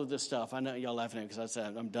from all of this stuff, I know y'all laughing at me because I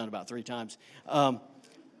said I'm done about 3 times. I'm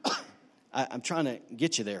trying to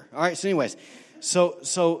get you there. All right, so anyways,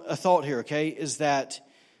 so a thought here, okay, is that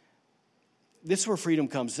this is where freedom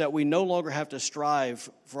comes, that we no longer have to strive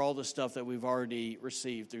for all the stuff that we've already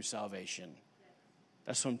received through salvation.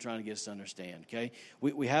 That's what I'm trying to get us to understand, okay?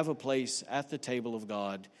 We have a place at the table of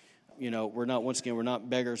God. We're not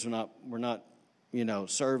beggars. We're not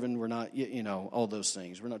serving. We're not, all those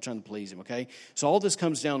things. We're not trying to please Him, okay? So all this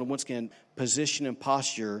comes down to, once again, position and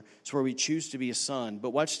posture. It's where we choose to be a son.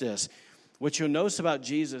 But watch this. What you'll notice about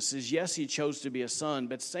Jesus is, yes, He chose to be a son,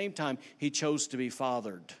 but at the same time, He chose to be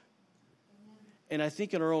fathered. And I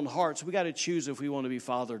think in our own hearts, we got to choose if we want to be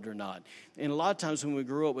fathered or not. And a lot of times when we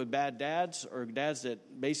grew up with bad dads or dads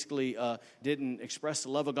that basically didn't express the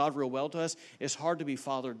love of God real well to us, it's hard to be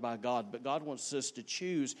fathered by God. But God wants us to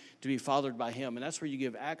choose to be fathered by Him. And that's where you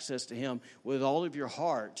give access to Him with all of your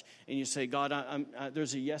heart. And you say, God,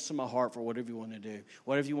 there's a yes in my heart for whatever you want to do.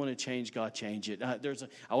 Whatever you want to change, God, change it.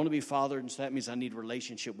 I want to be fathered, and so that means I need a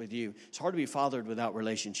relationship with you. It's hard to be fathered without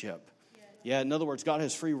relationship. Yeah, in other words, God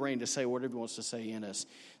has free reign to say whatever He wants to say in us.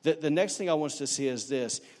 The next thing I want us to see is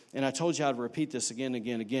this, and I told you I'd repeat this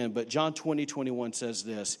again, but John 20:21 says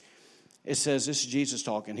this. It says, this is Jesus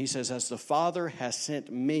talking. He says, as the Father has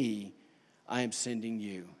sent me, I am sending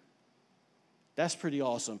you. That's pretty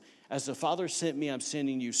awesome. As the Father sent me, I'm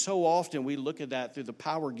sending you. So often we look at that through the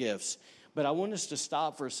power gifts, but I want us to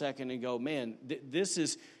stop for a second and go, man, this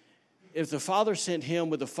is... If the Father sent Him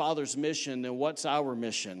with the Father's mission, then what's our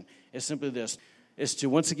mission? It's simply this. It's to,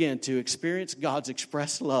 once again, to experience God's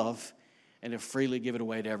expressed love and to freely give it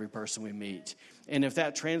away to every person we meet. And if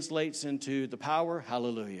that translates into the power,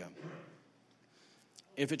 hallelujah.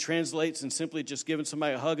 If it translates in simply just giving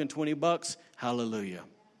somebody a hug and $20, hallelujah.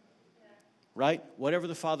 Right? Whatever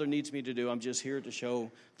the Father needs me to do, I'm just here to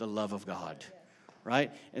show the love of God.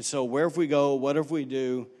 Right? And so wherever we go, whatever we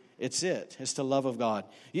do, it's the love of God.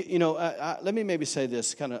 Let me maybe say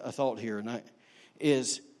this, kind of a thought here, and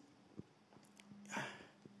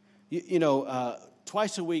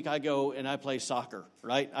twice a week I go and I play soccer,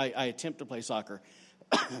 right? I attempt to play soccer.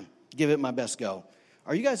 give it my best go.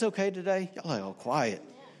 Are you guys okay today? Y'all are all quiet. I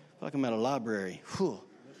feel like I'm at a library. Whew.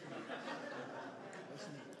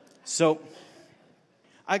 So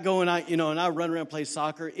I go and I run around and play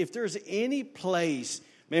soccer. If there's any place,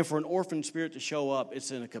 man, for an orphan spirit to show up,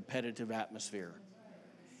 it's in a competitive atmosphere.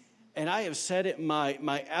 And I have set it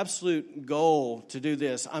my absolute goal to do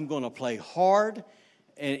this. I'm going to play hard,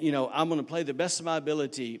 and I'm going to play the best of my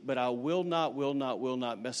ability, but I will not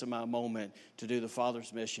mess up my moment to do the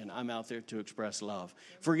Father's mission. I'm out there to express love.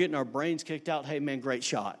 If we're getting our brains kicked out, hey man, great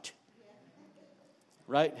shot.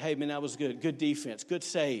 Right? Hey man, that was good. Good defense. Good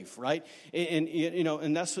save. Right?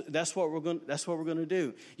 And that's what we're going. That's what we're going to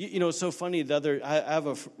do. It's so funny. I have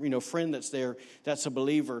a friend that's there. That's a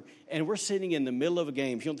believer, and we're sitting in the middle of a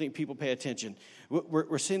game. If you don't think people pay attention,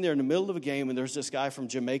 we're sitting there in the middle of a game, and there's this guy from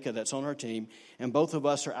Jamaica that's on our team, and both of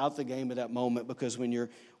us are out the game at that moment because when you're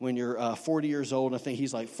 40 years old, I think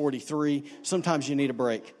he's like 43. Sometimes you need a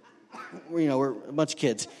break. We're a bunch of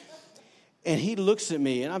kids. And he looks at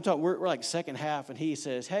me, and I'm talking. We're like second half, and he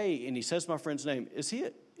says, "Hey," and he says my friend's name. Is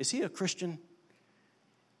he a Christian?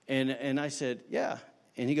 And I said, "Yeah."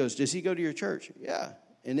 And he goes, "Does he go to your church?" "Yeah."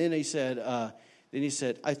 And then he said,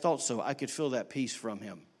 "I thought so. I could feel that peace from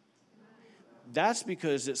him." That's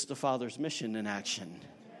because it's the Father's mission in action,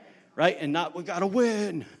 right? And not we got to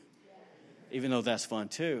win, even though that's fun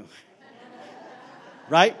too,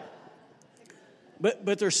 right?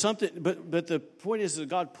 But there's something. But the point is that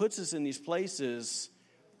God puts us in these places,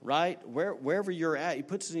 right? Wherever you're at, He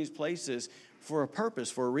puts us in these places for a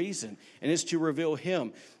purpose, for a reason, and it's to reveal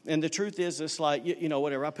Him. And the truth is, it's like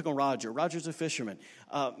whatever. I pick on Roger. Roger's a fisherman.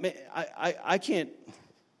 Man, I can't.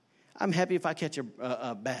 I'm happy if I catch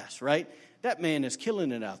a bass, right? That man is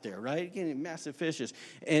killing it out there, right? Getting massive fishes.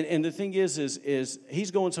 And the thing is he's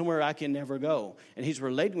going somewhere I can never go. And he's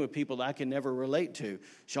relating with people that I can never relate to.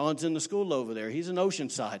 Sean's in the school over there. He's in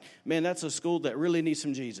Oceanside. Man, that's a school that really needs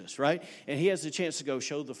some Jesus, right? And he has the chance to go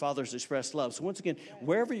show the Father's expressed love. So once again,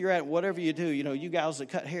 wherever you're at, whatever you do, you guys that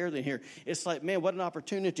cut hair in here, it's like, man, what an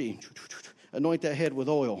opportunity. Anoint that head with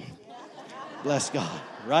oil. Bless God,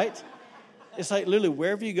 right? It's like literally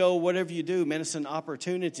wherever you go, whatever you do, man, it's an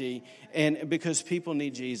opportunity, and because people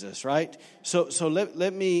need Jesus, right? So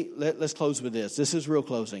let's close with this. This is real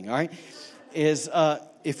closing, all right?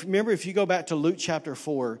 If you go back to Luke chapter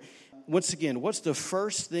 4, once again, what's the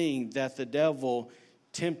first thing that the devil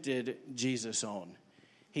tempted Jesus on?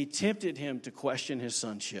 He tempted him to question his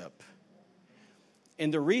sonship.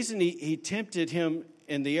 And the reason he tempted him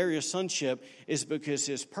in the area of sonship is because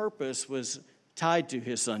his purpose was tied to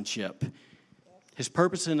his sonship. His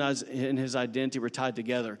purpose and his identity were tied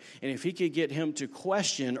together. And if he could get him to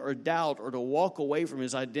question or doubt or to walk away from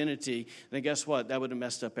his identity, then guess what? That would have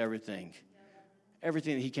messed up everything.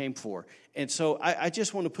 Everything that he came for. And so I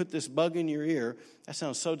just want to put this bug in your ear. That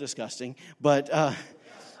sounds so disgusting. But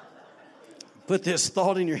put this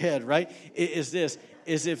thought in your head, right? Is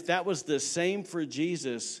if that was the same for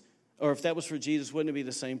Jesus, or if that was for Jesus, wouldn't it be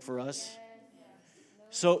the same for us?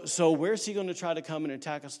 So where's he going to try to come and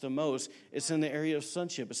attack us the most? It's in the area of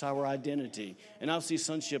sonship. It's our identity. And obviously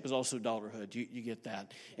sonship is also daughterhood. You get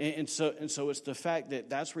that. And so it's the fact that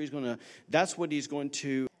that's what he's going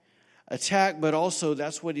to attack, but also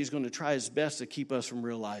that's what he's going to try his best to keep us from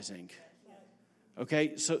realizing.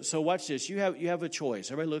 Okay, so watch this. You have a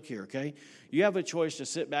choice. Everybody look here, okay? You have a choice to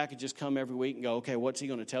sit back and just come every week and go, okay, what's he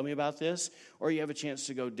going to tell me about this? Or you have a chance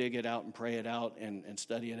to go dig it out and pray it out and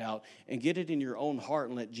study it out and get it in your own heart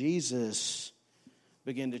and let Jesus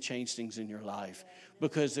begin to change things in your life.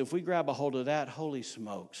 Because if we grab a hold of that, holy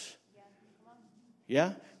smokes.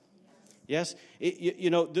 Yeah? Yes?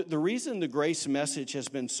 The reason the grace message has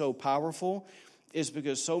been so powerful is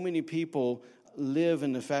because so many people live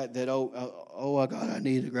in the fact that, oh God, I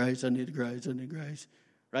need the grace,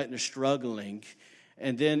 right? And they're struggling.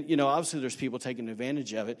 And then, obviously there's people taking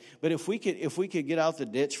advantage of it. But if we could get out the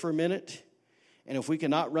ditch for a minute, and if we could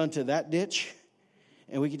not run to that ditch,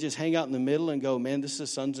 and we could just hang out in the middle and go, man, this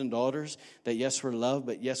is sons and daughters, that yes, we're loved,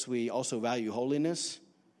 but yes, we also value holiness.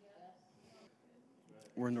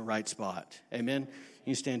 We're in the right spot. Amen?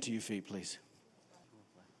 You stand to your feet, please.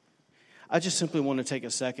 I just simply want to take a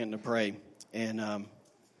second to pray. And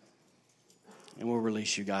we'll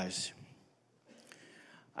release you guys.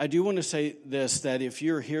 I do want to say this, that if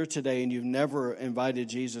you're here today and you've never invited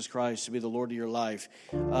Jesus Christ to be the Lord of your life,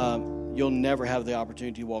 you'll never have the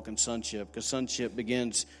opportunity to walk in sonship, because sonship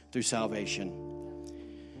begins through salvation.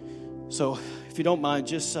 So if you don't mind,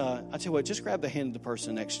 just I tell you what, just grab the hand of the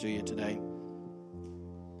person next to you today.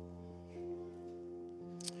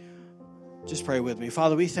 Just pray with me.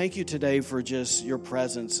 Father, we thank you today for just your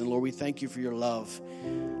presence. And Lord, we thank you for your love.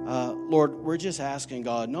 Lord, we're just asking,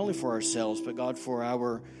 God, not only for ourselves, but God, for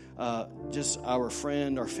our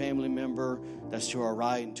friend, our family member that's to our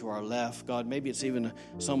right and to our left. God, maybe it's even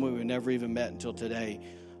someone we've never even met until today.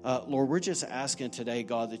 Lord, we're just asking today,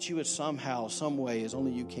 God, that you would somehow, some way, as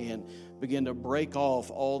only you can, begin to break off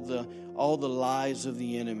all the lies of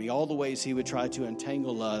the enemy, all the ways he would try to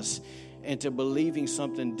entangle us into believing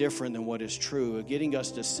something different than what is true, getting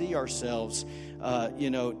us to see ourselves,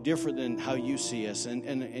 different than how you see us,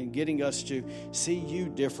 and getting us to see you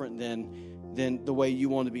different than the way you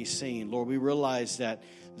want to be seen. Lord, we realize that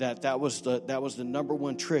was the number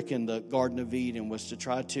one trick in the Garden of Eden, was to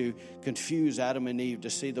try to confuse Adam and Eve,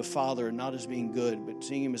 to see the Father not as being good, but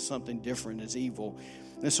seeing him as something different, as evil.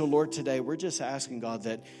 And so, Lord, today we're just asking, God,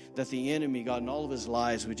 that the enemy, God, and all of his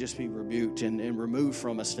lies would just be rebuked and removed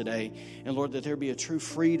from us today. And, Lord, that there be a true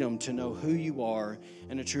freedom to know who you are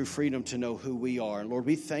and a true freedom to know who we are. And, Lord,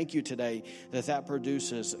 we thank you today that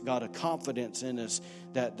produces, God, a confidence in us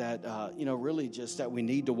that really just that we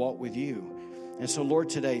need to walk with you. And so, Lord,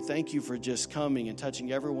 today, thank you for just coming and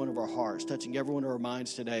touching every one of our hearts, touching every one of our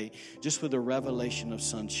minds today, just with a revelation of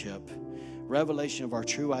sonship. Revelation of our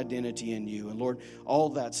true identity in you. And Lord, all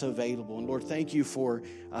that's available. And Lord, thank you for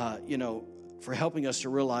helping us to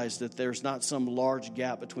realize that there's not some large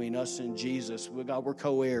gap between us and Jesus. God, we're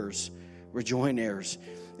co-heirs. We're joint heirs.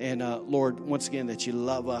 And Lord, once again, that you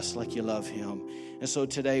love us like you love him. And so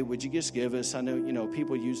today, would you just give us, I know,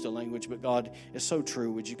 people use the language, but God, it's so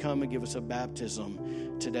true. Would you come and give us a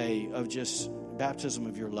baptism today of just baptism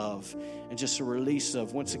of your love and just a release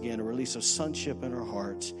of sonship in our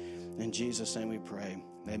hearts. In Jesus' name we pray.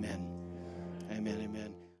 Amen. Amen.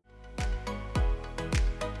 Amen.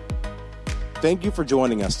 Thank you for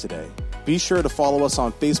joining us today. Be sure to follow us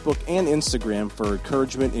on Facebook and Instagram for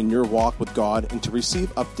encouragement in your walk with God and to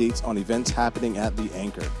receive updates on events happening at The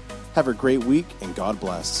Anchor. Have a great week and God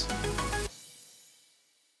bless.